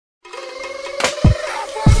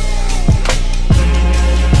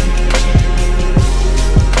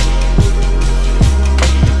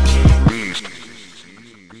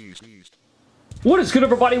What is good,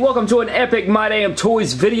 everybody? Welcome to an epic My Damn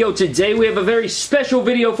Toys video. Today we have a very special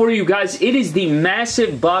video for you guys. It is the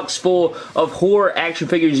massive box full of horror action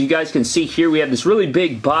figures. You guys can see here we have this really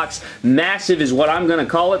big box. Massive is what I'm going to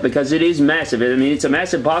call it because it is massive. I mean, it's a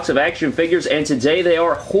massive box of action figures, and today they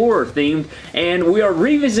are horror themed, and we are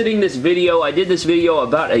revisiting this video. I did this video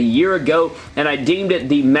about a year ago, and I deemed it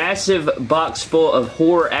the massive box full of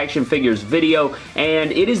horror action figures video,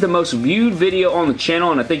 and it is the most viewed video on the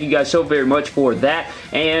channel, and I thank you guys so very much for that,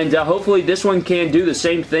 and hopefully this one can do the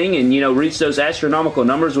same thing and, you know, reach those astronomical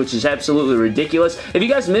numbers, which is absolutely ridiculous. If you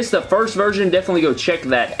guys missed the first version, definitely go check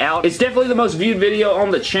that out. It's definitely the most viewed video on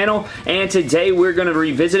the channel, and today we're going to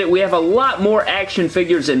revisit it. We have a lot more action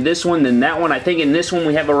figures in this one than that one. I think in this one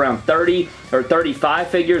we have around 30 or 35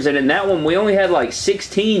 figures, and in that one we only had like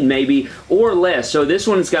 16 maybe or less. So this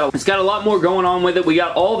one it's got a lot more going on with it. We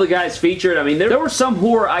got all the guys featured. I mean, there were some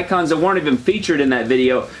horror icons that weren't even featured in that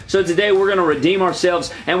video. So today we're going to redeem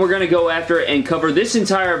ourselves and we're going to go after it and cover this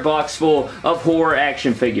entire box full of horror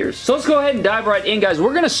action figures. So let's go ahead and dive right in, guys.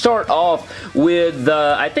 We're going to start off with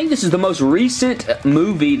I think this is the most recent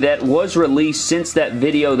movie that was released since that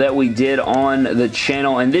video that we did on the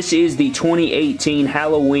channel, and this is the 2018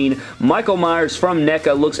 Halloween Michael Myers from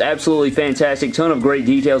NECA. Looks absolutely fantastic. Ton of great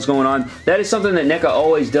details going on. That is something that NECA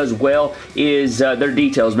always does well, is their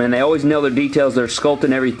details, man. They always nail their details, their sculpt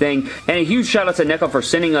and everything. And a huge shout out to NECA for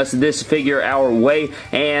sending us this figure our way,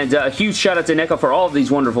 and a huge shout out to NECA for all of these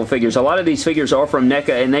wonderful figures. A lot of these figures are from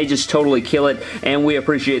NECA, and they just totally kill it, and we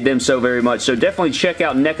appreciate them so very much. So definitely check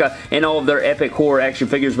out NECA and all of their epic horror action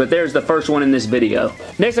figures, but there's the first one in this video.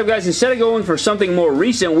 Next up, guys, instead of going for something more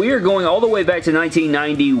recent, we are going all the way back to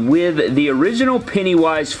 1990 with the original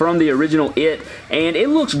Pennywise from the original It, and it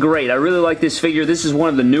looks great. I really like this figure. This is one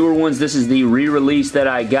of the newer ones. This is the re-release that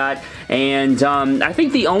I got, and I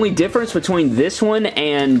think the only difference between this one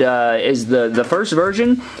and is the first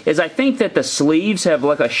version is I think that the sleeves have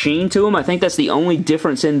like a sheen to them. I think that's the only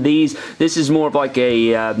difference in these. This is more of like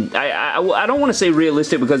a I don't want to say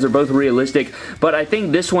realistic because they're both realistic, but I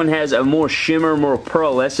think this one has a more shimmer, more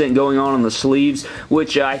pearlescent going on the sleeves,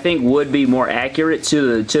 which I think would be more accurate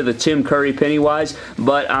to the Tim Curry Pennywise.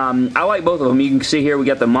 But I like both of them. You can see here we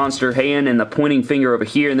got the monster hand and the pointing finger over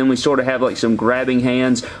here, and then we sort of have like some grabbing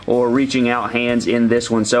hands or reaching out hands in this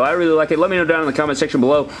one. So I really like it. Let me know down in the comment section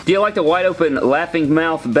below. Do you like the wide open laughing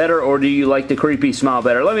mouth better, or do you like the creepy smile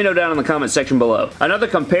better? Let me know down in the comment section below. Another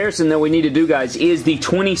comparison that we need to do, guys, is the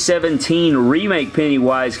 2017 remake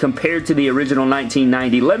Pennywise compared to the original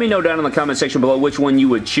 1990. Let me know down in the comment section below which one you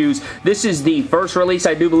would choose. This is the first release,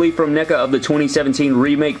 I do believe, from NECA of the 2017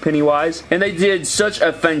 remake Pennywise, and they did such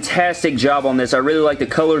a fantastic job on this. I really like the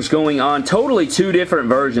colors going on. Totally two different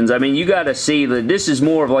versions. I mean, you got to see that this is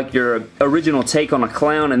more of like your original take on a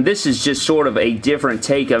clown, and this is just sort of a different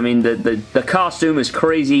take. I mean, the costume is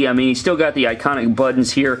crazy. I mean, he's still got the iconic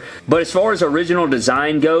buttons here, but as far as original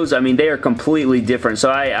design goes, I mean, they are completely different. So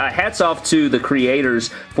I hats off to the creators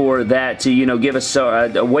for that, to, you know, give us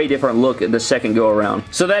a way different look at the second go around.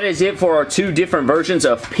 So that is it for our two different versions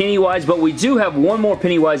of Pennywise, but we do have one more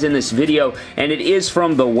Pennywise in this video, and it is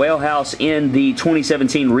from the Whale House in the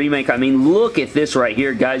 2017 remake. I mean, look at this right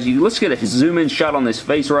here, guys. Let's get a zoom in shot on this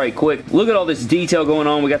face right quick. Look at all this detail going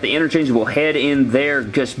on. We got the interchangeable head in there.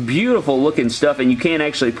 Just beautiful looking stuff, and you can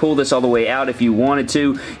actually pull this all the way out if you wanted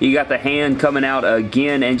to. You got the hand coming out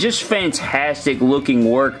again, and just fantastic looking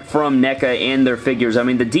work from NECA and their figures. I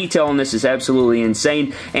mean, the detail on this is absolutely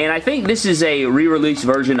insane, and I think this is a re-release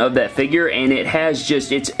version of that figure, and it has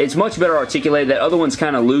just, it's much better articulated. That other one's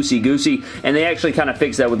kind of loosey-goosey, and they actually kind of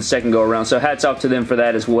fixed that with the second go around, so hats off to them for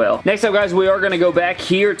that as well. Next up, guys, we are going to go back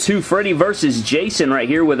here to Freddy vs. Jason right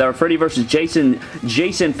here with our Freddy vs. Jason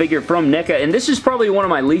figure from NECA, and this is probably one of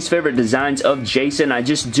my least favorite designs of Jason. I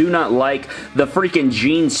just do not like the freaking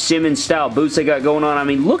Gene Simmons style boots they got going on. I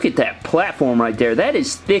mean, look at that platform right there. That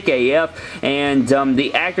is thick AF, and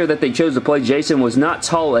the actor that they chose to play Jason was not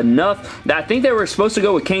tall enough. I think they were supposed to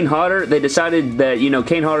go with Kane Hodder. They decided that, you know,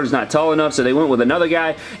 Kane Hodder's not tall enough, so they went with another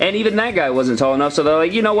guy, and even that guy wasn't tall enough, so they're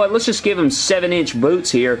like, you know what, let's just give him 7-inch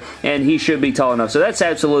boots here, and he should be tall enough. So that's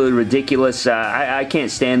absolutely ridiculous. I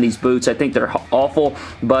can't stand these boots. I think they're awful,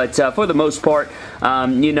 but for the most part,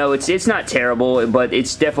 you know, it's not terrible, but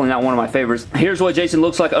it's definitely not one of my favorites. Here's what Jason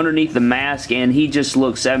looks like underneath the mask, and he just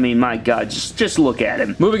looks, I mean, my God, just look at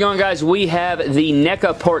him. Moving on, guys, we have the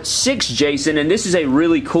NECA Part 6 Jason, and this is a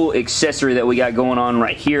really cool accessory that we got going on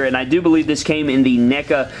right here, and I do believe this came in the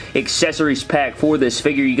NECA accessories pack for this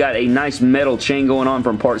figure. You got a nice metal chain going on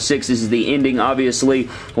from Part 6. This is the ending, obviously,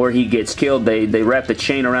 where he gets killed. They wrap the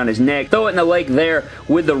chain around his neck, throw it in the lake there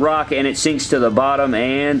with with the rock and it sinks to the bottom,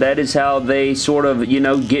 and that is how they sort of, you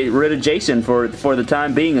know, get rid of Jason for the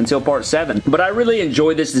time being until part 7. But I really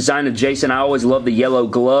enjoy this design of Jason. I always love the yellow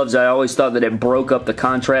gloves. I always thought that it broke up the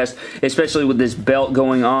contrast, especially with this belt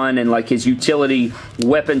going on and like his utility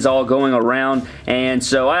weapons all going around, and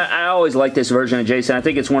so I always like this version of Jason. I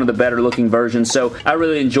think it's one of the better looking versions, so I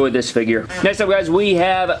really enjoy this figure. Next up, guys, we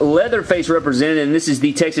have Leatherface represented, and this is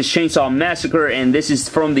the Texas Chainsaw Massacre, and this is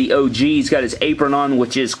from the OG. He's got his apron on,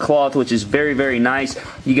 which is cloth, which is very, very nice.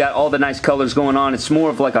 You got all the nice colors going on. It's more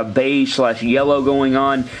of like a beige / yellow going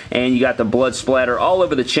on, and you got the blood splatter all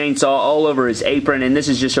over the chainsaw, all over his apron, and this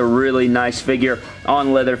is just a really nice figure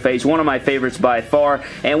on Leatherface. One of my favorites by far,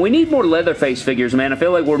 and we need more Leatherface figures, man. I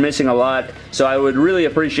feel like we're missing a lot, so I would really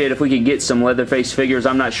appreciate if we could get some Leatherface figures.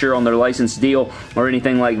 I'm not sure on their license deal or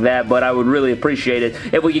anything like that, but I would really appreciate it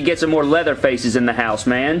if we could get some more Leatherfaces in the house,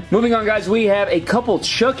 man. Moving on, guys, we have a couple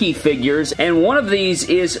Chucky figures, and one of these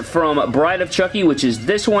is from Bride of Chucky, which is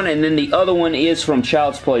this one, and then the other one is from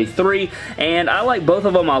Child's Play 3, and I like both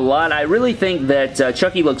of them a lot. I really think that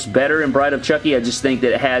Chucky looks better in Bride of Chucky. I just think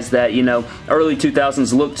that it has that, you know, early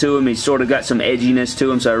 2000s look to him. He's sort of got some edginess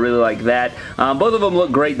to him, so I really like that. Both of them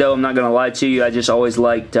look great, though. I'm not going to lie to you. I just always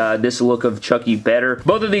liked this look of Chucky better.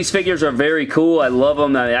 Both of these figures are very cool. I love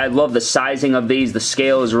them. I love the sizing of these. The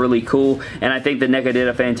scale is really cool, and I think that NECA did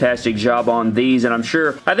a fantastic job on these, and I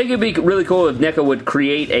think it'd be really cool if NECA would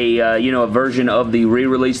create a, you know, a version of the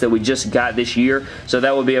re-release that we just got this year, so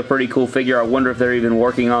that would be a pretty cool figure. I wonder if they're even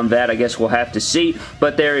working on that. I guess we'll have to see,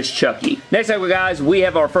 but there is Chucky. Next up, guys, we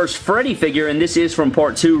have our first Freddy figure, and this is from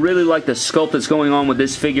part 2. Really like the sculpt that's going on with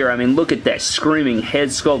this figure. I mean, look at that screaming head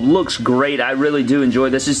sculpt. Looks great. I really do enjoy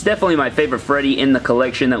this. It's definitely my favorite Freddy in the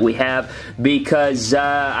collection that we have, because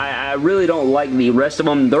I really don't like the rest of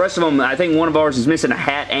them. The rest of them, I think one of ours is missing a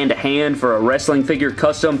hat and a hand for a wrestling figure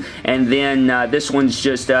custom, and then this one's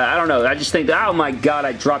just, I don't know, I just think, oh my god,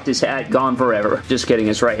 I dropped his hat, gone forever. Just kidding,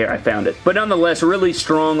 it's right here, I found it. But nonetheless, really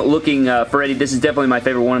strong looking Freddy. This is definitely my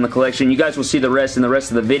favorite one in the collection. You guys will see the rest in the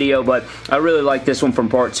rest of the video, but I really like this one from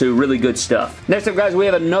part 2. Really good stuff. Next up, guys, we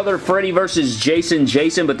have another Freddy versus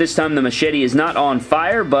Jason, but this time the machete is not on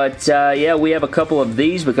fire, but yeah, we have a couple of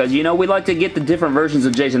these because, you know, we like to get the different versions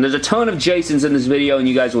of Jason. There's a ton of Jasons in this video, and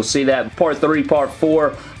you guys will see that. Part 3, Part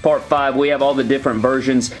 4, Part 5, we have all the different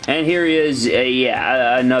versions, and here is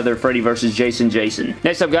another Freddy versus Jason.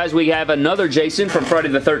 Next up, guys, we have another Jason from Friday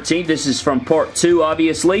the 13th. This is from Part 2,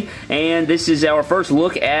 obviously, and this is our first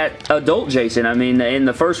look at adult Jason. I mean, in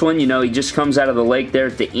the first one, you know, he just comes out of the lake there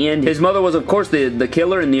at the end. His mother was, of course, the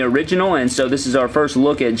killer in the original, and so this is our first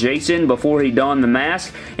look at Jason before he donned the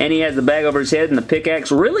mask, and he has the bag over his head and the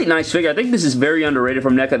pickaxe. Really nice figure. I think this is very underrated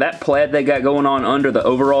from NECA. That plaid they got going on under the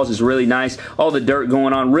overalls is really nice. All the dirt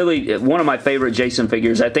going on. Really one of my favorite Jason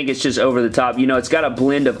figures. I think it's just over the top. You know, it's got a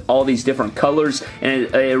blend of all these different colors, and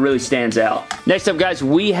it really stands out. Next up, guys,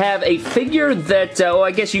 we have a figure that, well,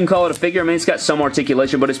 I guess you can call it a figure. I mean, it's got some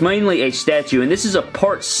articulation, but it's mainly a statue, and this is a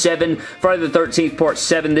Part 7, Friday the 13th, Part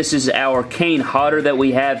 7. This is our Kane Hodder that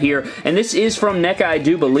we have here, and this is from NECA, I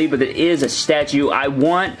do believe, but it is a statue. I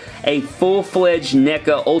want a full-fledged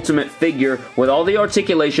NECA Ultimate figure with all the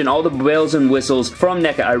articulation, all the bells and whistles from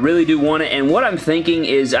NECA. I really do want it, and what I'm thinking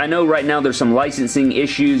is, I know right now there's some licensing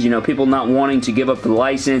issues, you know, people not wanting to give up the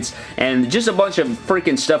license, and just a bunch of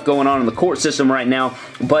freaking stuff going on in the court system right now,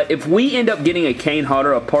 but if we end up getting a Kane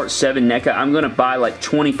Hodder, a Part 7 NECA, I'm going to buy like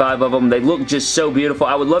 25 of them. They look just so beautiful.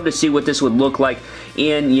 I would love to see what this would look like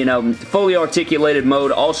in, you know, fully articulated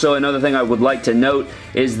mode. Also, another thing I would like to note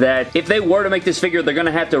is that if they were to make this figure, they're going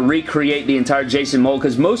to have to recreate the entire Jason mold,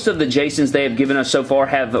 because most of the Jasons they have given us so far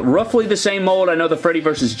have roughly the same mold. I know the Freddy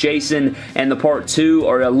vs. Jason and the Part 2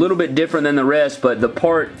 are a little bit different than the rest, but the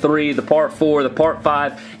Part 3, the Part 4, the Part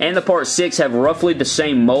 5, and the Part 6 have roughly the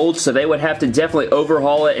same mold, so they would have to definitely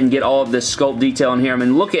overhaul it and get all of this sculpt detail in here. I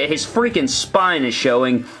mean, look at his freaking spine is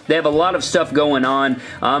showing. They have a lot of stuff going on,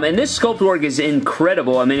 and this sculpt work is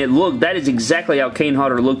incredible. I mean, that is exactly how Kane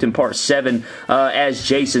Hodder looked in Part 7 as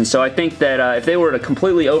Jason, so I think that if they were to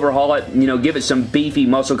completely overhaul it, you know, give it some beefy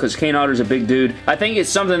muscle, because Kane Hodder's a big dude, I think it's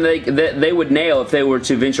something that they would nail if they were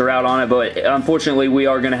to venture out on it, but unfortunately, we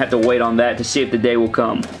are going to have to wait on that to see if the day will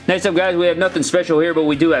come. Next up, guys, we have nothing special here, but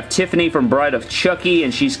we do have Tiffany from Bride of Chucky,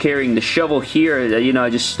 and she's carrying the shovel here. You know, I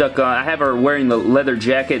just stuck on, I have her wearing the leather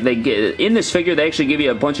jacket. In this figure, they actually give you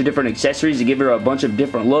a bunch of different accessories to give her a bunch of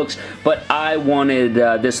different looks, but I wanted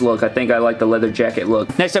this look. I think I like the leather jacket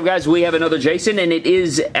look. Next up, guys, we have another Jason, and it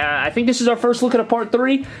is, I think this is our first look at a Part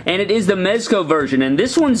 3, and it is the Mezco version, and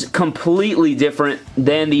this one's completely different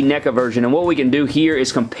than the NECA version, and what we can do here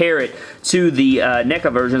is compare it to the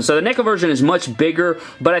NECA version. So the NECA version is much bigger,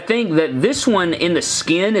 but I think that This one in the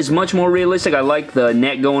skin is much more realistic. I like the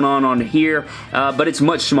neck going on here, but it's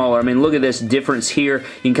much smaller. I mean, look at this difference here.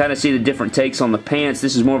 You can kind of see the different takes on the pants.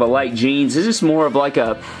 This is more of a light jeans. This is more of like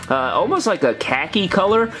a, almost like a khaki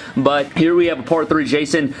color, but here we have a Part 3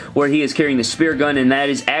 Jason where he is carrying the spear gun, and that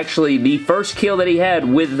is actually the first kill that he had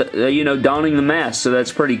with, you know, donning the mask, so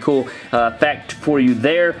that's pretty cool fact for you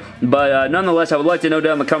there. But nonetheless, I would like to know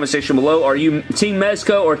down in the comment section below, are you Team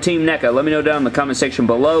Mezco or Team NECA? Let me know down in the comment section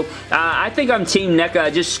below. I think I'm Team NECA.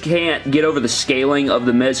 I just can't get over the scaling of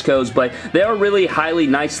the Mezcos, but they are really highly,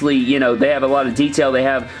 nicely, you know, they have a lot of detail. They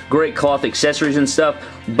have great cloth accessories and stuff,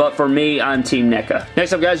 but for me, I'm Team NECA.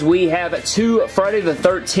 Next up, guys, we have two Friday the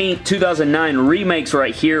 13th, 2009 remakes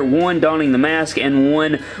right here. One donning the mask and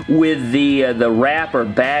one with the wrap or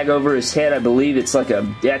bag over his head. I believe it's like a,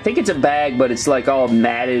 yeah, I think it's a bag, but it's like all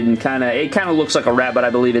matted and it kind of looks like a wrap, but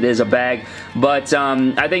I believe it is a bag. But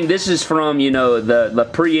I think this is from, you know, the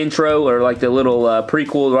pre-intro or like the little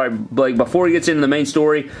prequel, right? Like before he gets into the main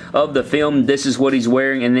story of the film, this is what he's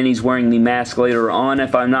wearing, and then he's wearing the mask later on,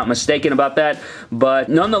 if I'm not mistaken about that. But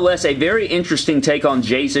nonetheless, a very interesting take on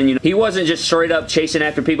Jason. You know, he wasn't just straight up chasing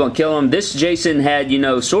after people and killing them. This Jason had, you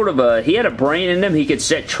know, sort of he had a brain in him. He could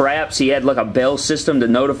set traps. He had like a bell system to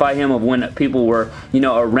notify him of when people were, you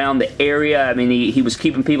know, around the area. I mean, he was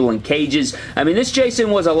keeping people in cages. I mean, this Jason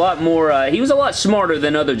was a lot more, he was a lot smarter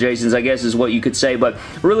than other Jasons, I guess is what you could say, but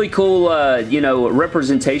really cool, you know,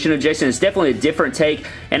 representation of Jason. It's definitely a different take,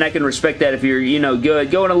 and I can respect that if you're, you know,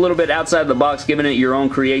 going a little bit outside the box, giving it your own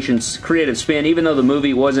creative spin, even though the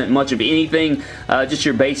movie wasn't much of anything, just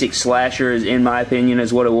your basic slasher, in my opinion,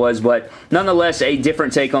 is what it was, but nonetheless, a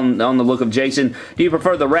different take on the look of Jason. Do you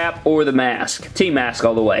prefer the wrap or the mask? Team Mask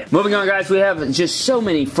all the way. Moving on, guys, we have just so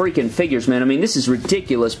many freaking figures, man. I mean, this is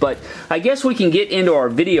ridiculous, but I guess we can get into our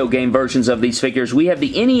video game versions of these figures. We have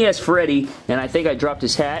the NES Freddy, and I think I dropped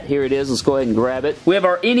his hat. Here it is. Let's go ahead and grab it. We have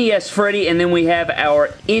our NES Freddy, and then we have our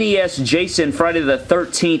NES Jason Friday the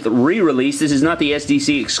 13th re-release. This is not the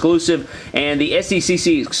SDC exclusive, and the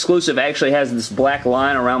SDCC exclusive actually has this black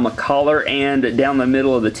line around the collar and down the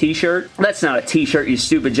middle of the t-shirt. That's not a t-shirt, you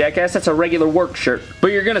stupid jackass. That's a regular work shirt.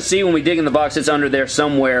 But you're going to see when we dig in the box, it's under there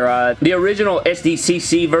somewhere. The original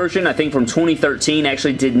SDCC version, I think from 2013,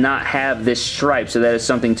 actually did not have this stripe, so that is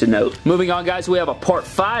something to note. Moving on, guys, we have a Part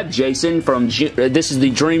 5 Jason from, this is the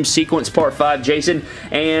Dream Sequence Part 5 Jason,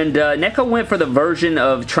 and NECA went for the version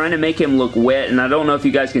of trying to make him look wet, and I don't know if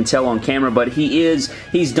you guys can tell on camera, but he's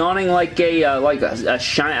donning like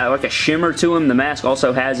a shimmer to him. The mask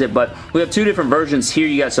also has it, but we have two different versions here.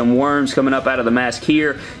 You got some worms coming up out of the mask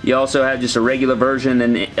here. You also have just a regular version,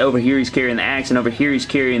 and over here he's carrying the axe, and over here he's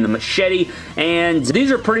carrying the machete, and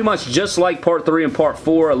these are pretty much just like Part 3 and Part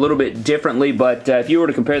 4, a little bit differently, but if you were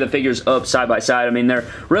to compare the figures up side by side, I mean, they're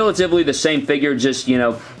relatively the same figure, just, you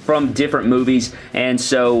know, from different movies, and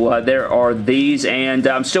so there are these, and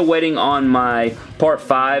I'm still waiting on my Part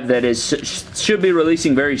 5 that should be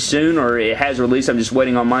releasing very soon, or it has released. I'm just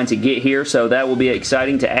waiting on mine to get here, so that will be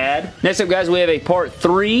exciting to add. Next up, guys, we have a Part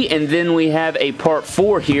 3, and then we have a Part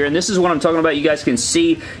 4 here, and this is what I'm talking about. You guys can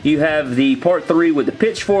see you have the Part 3 with the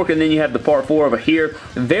pitchfork, and then you have the Part 4 over here.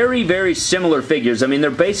 Very, very similar figures. I mean,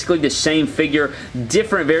 they're basically the same figure,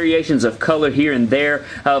 different variations of color here and there.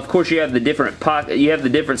 Of course, you have the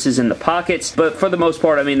differences in the pockets, but for the most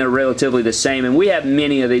part, I mean, they're relatively the same, and we have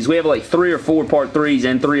many of these. We have like 3 or 4 Part 3s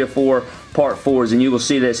and 3 or 4 Part 4s, and you will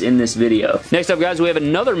see this in this video. Next up, guys, we have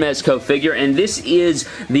another Mezco figure, and this is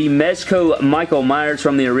the Mezco Michael Myers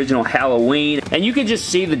from the original Halloween, and you can just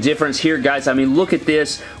see the difference here, guys. I mean, look at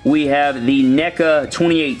this. We have the NECA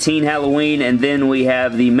 2018 Halloween, and then we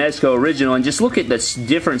have the Mezco original, and just look at this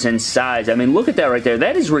difference in size. I mean, look at that right there.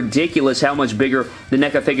 That is ridiculous how much bigger the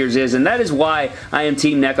NECA figures is, and that is why I am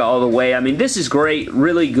Team NECA all the way. I mean, this is great,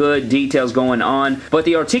 really good details going on, but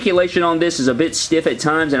the articulation on this is a bit stiff at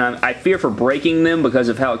times, and I fear for breaking them because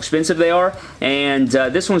of how expensive they are, and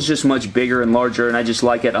this one's just much bigger and larger, and I just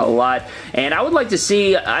like it a lot. And I would like to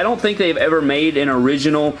see, I don't think they've ever made an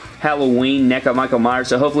original Halloween NECA Michael Myers,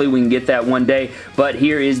 so hopefully we can get that one day, but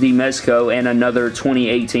here is the Mezco and another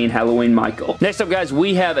 2018 Halloween Michael. Next up, guys,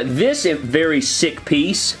 we have this very sick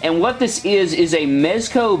piece, and what this is a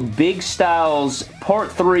Mezco Big Styles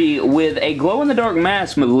Part 3 with a glow-in-the-dark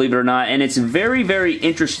mask, believe it or not, and it's very, very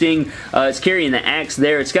interesting. It's carrying the axe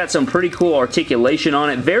there. It's got some pretty cool articulation on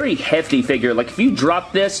it. Very hefty figure. Like, if you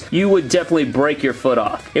drop this, you would definitely break your foot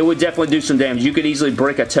off. It would definitely do some damage. You could easily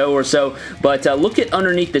break a toe or so, but look at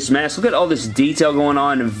underneath this mask. Look at all this detail going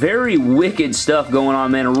on. Very wicked stuff going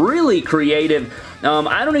on, man. Really creative.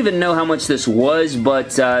 I don't even know how much this was,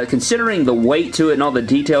 but considering the weight to it and all the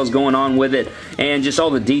details going on with it, and just all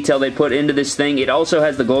the detail they put into this thing, it also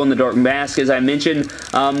has the glow-in-the-dark mask, as I mentioned.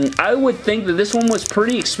 I would think that this one was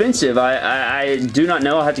pretty expensive. I do not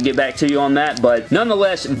know. I'll have to get back to you on that, but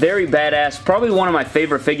nonetheless, very badass. Probably one of my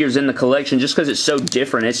favorite figures in the collection just because it's so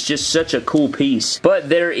different. It's just such a cool piece. But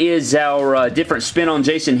there is our different spin on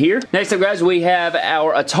Jason here. Next up, guys, we have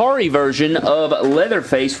our Atari version of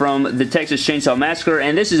Leatherface from the Texas Chainsaw Massacre,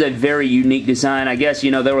 and this is a very unique design. I guess,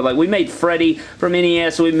 you know, they were like, we made Freddy from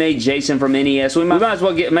NES, we made Jason from NES, we might as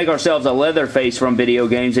well make ourselves a Leatherface from video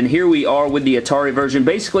games, and here we are with the Atari version.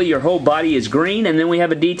 Basically, your whole body is green, and then we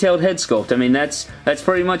have a detailed head sculpt. I mean, that's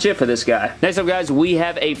pretty much it for this guy. Next up, guys, we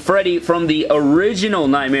have a Freddy from the original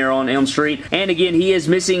Nightmare on Elm Street, and again, he is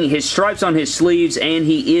missing his stripes on his sleeves, and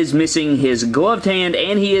he is missing his gloved hand,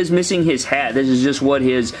 and he is missing his hat. This is just what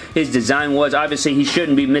his design was. Obviously, he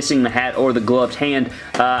shouldn't be missing the hat or the gloved hand.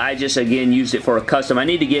 I just, again, used it for a custom. I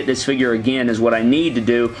need to get this figure again is what I need to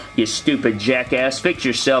do, you stupid jackass. Fix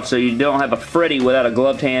yourself so you don't have a Freddy without a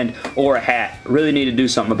gloved hand or a hat. Really need to do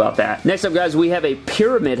something about that. Next up, guys, we have a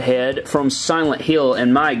Pyramid Head from Silent Hill,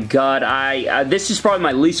 and my god, this is probably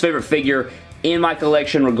my least favorite figure in my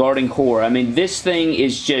collection regarding horror. I mean, this thing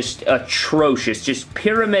is just atrocious. Just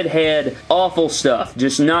Pyramid Head, awful stuff.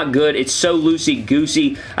 Just not good. It's so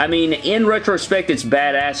loosey-goosey. I mean, in retrospect, it's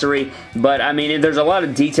badassery, but I mean, there's a lot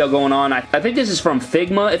of detail going on. I think this is from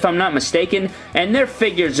Figma, if I'm not mistaken, and their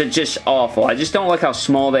figures are just awful. I just don't like how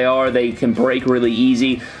small they are. They can break really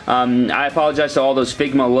easy. I apologize to all those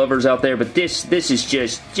Figma lovers out there, but this is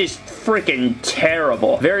just freaking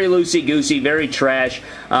terrible. Very loosey-goosey, very trash,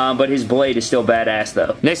 but his blade is still badass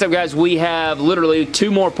though. Next up, guys, we have literally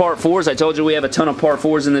 2 more Part 4s. I told you we have a ton of Part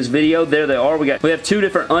 4s in this video. There they are. We have 2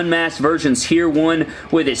 different unmasked versions here. One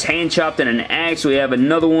with his hand chopped and an axe. We have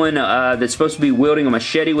another one that's supposed to be wielding a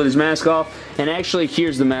machete with his mask off. And actually,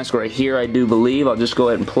 here's the mask right here, I do believe. I'll just go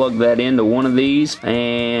ahead and plug that into one of these.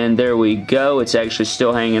 And there we go. It's actually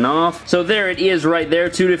still hanging off. So there it is right there.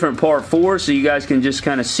 2 different Part 4s, so you guys can just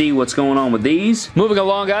kind of see what's going on with these. Moving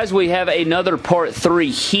along, guys, we have another Part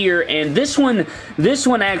 3 here. And this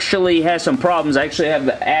one actually has some problems. I actually have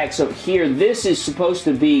the axe up here. This is supposed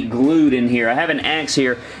to be glued in here. I have an axe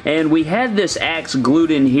here, and we had this axe glued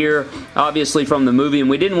in here, obviously from the movie, and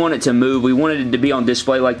we didn't want it to move. We wanted it to be on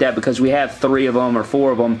display like that because we have 3 of them or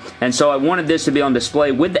 4 of them, and so I wanted this to be on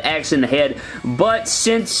display with the axe in the head, but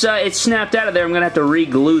since it snapped out of there, I'm going to have to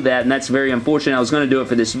re-glue that, and that's very unfortunate. I was going to do it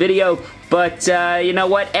for this video, but you know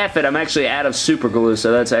what? F it. I'm actually out of super glue,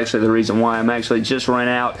 so that's actually the reason why. I'm actually just run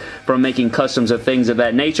out from making customs of things of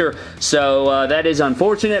that nature, so that is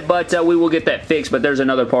unfortunate, but we will get that fixed, but there's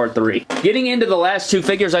another Part 3. Getting into the last 2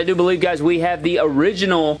 figures, I do believe, guys, we have the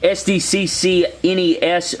original SDCC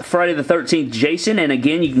NES Friday the 13th Jason, and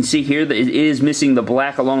again, you can see here that it is missing the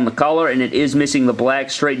black along the collar, and it is missing the black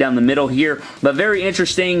straight down the middle here, but very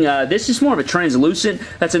interesting. This is more of a translucent.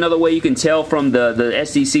 That's another way you can tell from the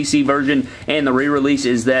SDCC version and the re-release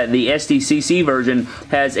is that the SDCC version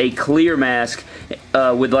has a clear mask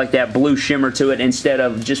with like that blue shimmer to it instead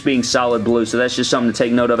of just being solid blue, so that's just something to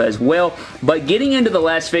take note of as well. But getting into the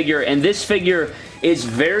last figure, and this figure is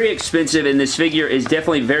very expensive, and this figure is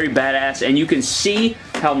definitely very badass, and you can see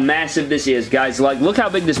how massive this is, guys. Like, look how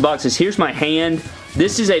big this box is. Here's my hand.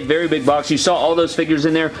 This is a very big box. You saw all those figures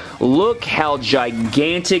in there. Look how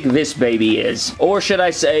gigantic this baby is. Or should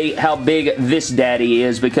I say how big this daddy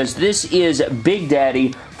is, because this is Big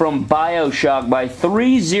Daddy from BioShock by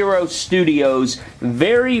 3-0 Studios.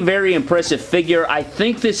 Very, very impressive figure. I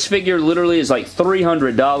think this figure literally is like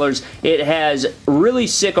 $300. It has really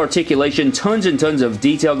sick articulation, tons and tons of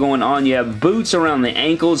detail going on. You have boots around the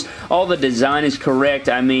ankles. All the design is correct.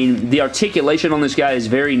 I mean, the articulation on this guy is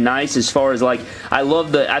very nice as far as like,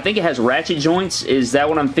 I think it has ratchet joints. Is that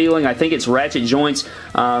what I'm feeling? I think it's ratchet joints.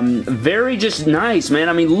 Very just nice, man.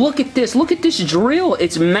 I mean, look at this. Look at this drill.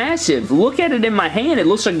 It's massive. Look at it in my hand. It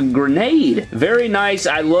looks like a grenade. Very nice.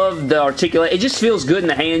 I love the articulation. It just feels good in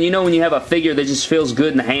the hand. You know when you have a figure that just feels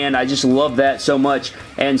good in the hand? I just love that so much.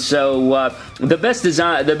 And so the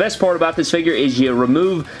best part about this figure is you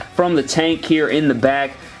remove from the tank here in the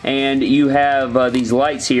back, and you have these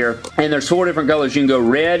lights here, and there's 4 different colors. You can go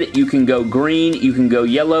red, you can go green, you can go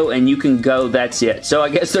yellow, and you can go, that's it. So I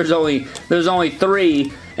guess there's only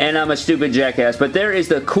 3 and I'm a stupid jackass. But there is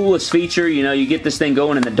the coolest feature. You know, you get this thing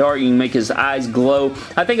going in the dark. You can make his eyes glow.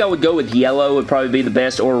 I think I would go with yellow. Would probably be the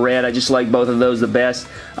best, or red. I just like both of those the best.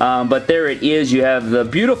 But there it is. You have the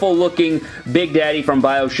beautiful looking Big Daddy from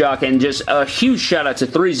BioShock, and just a huge shout out to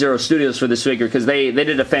 3-0 Studios for this figure, because they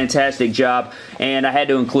did a fantastic job, and I had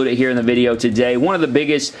to include it here in the video today. One of the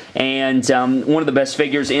biggest and one of the best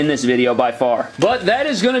figures in this video by far. But that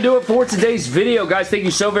is going to do it for today's video, guys. Thank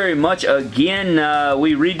you so very much. Again,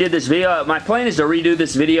 we redid this video. My plan is to redo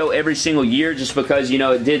this video every single year, just because, you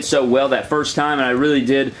know, it did so well that first time, and I really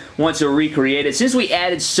did want to recreate it. Since we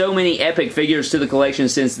added so many epic figures to the collection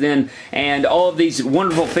since then, and all of these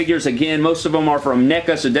wonderful figures, again, most of them are from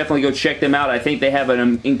NECA, so definitely go check them out. I think they have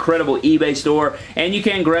an incredible eBay store, and you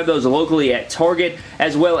can grab those locally at Target,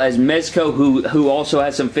 as well as Mezco, who also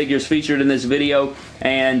has some figures featured in this video,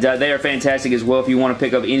 and they are fantastic as well if you want to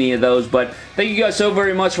pick up any of those. But thank you guys so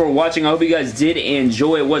very much for watching. I hope you guys did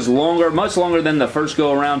enjoy. It was longer, much longer than the first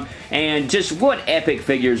go around, and just what epic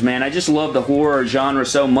figures, man. I just love the horror genre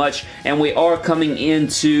so much, and we are coming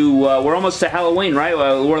into, we're almost to Halloween, right?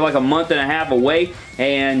 We're like a month and a half away,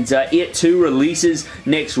 and It 2 releases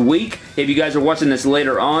next week. If you guys are watching this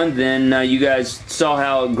later on, then you guys saw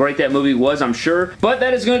how great that movie was, I'm sure. But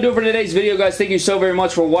that is going to do it for today's video, guys. Thank you so very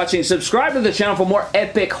much for watching. Subscribe to the channel for more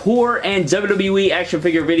epic horror and WWE action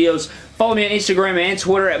figure videos. Follow me on Instagram and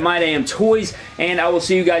Twitter at MyDamnToys, and I will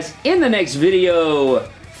see you guys in the next video.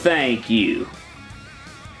 Thank you.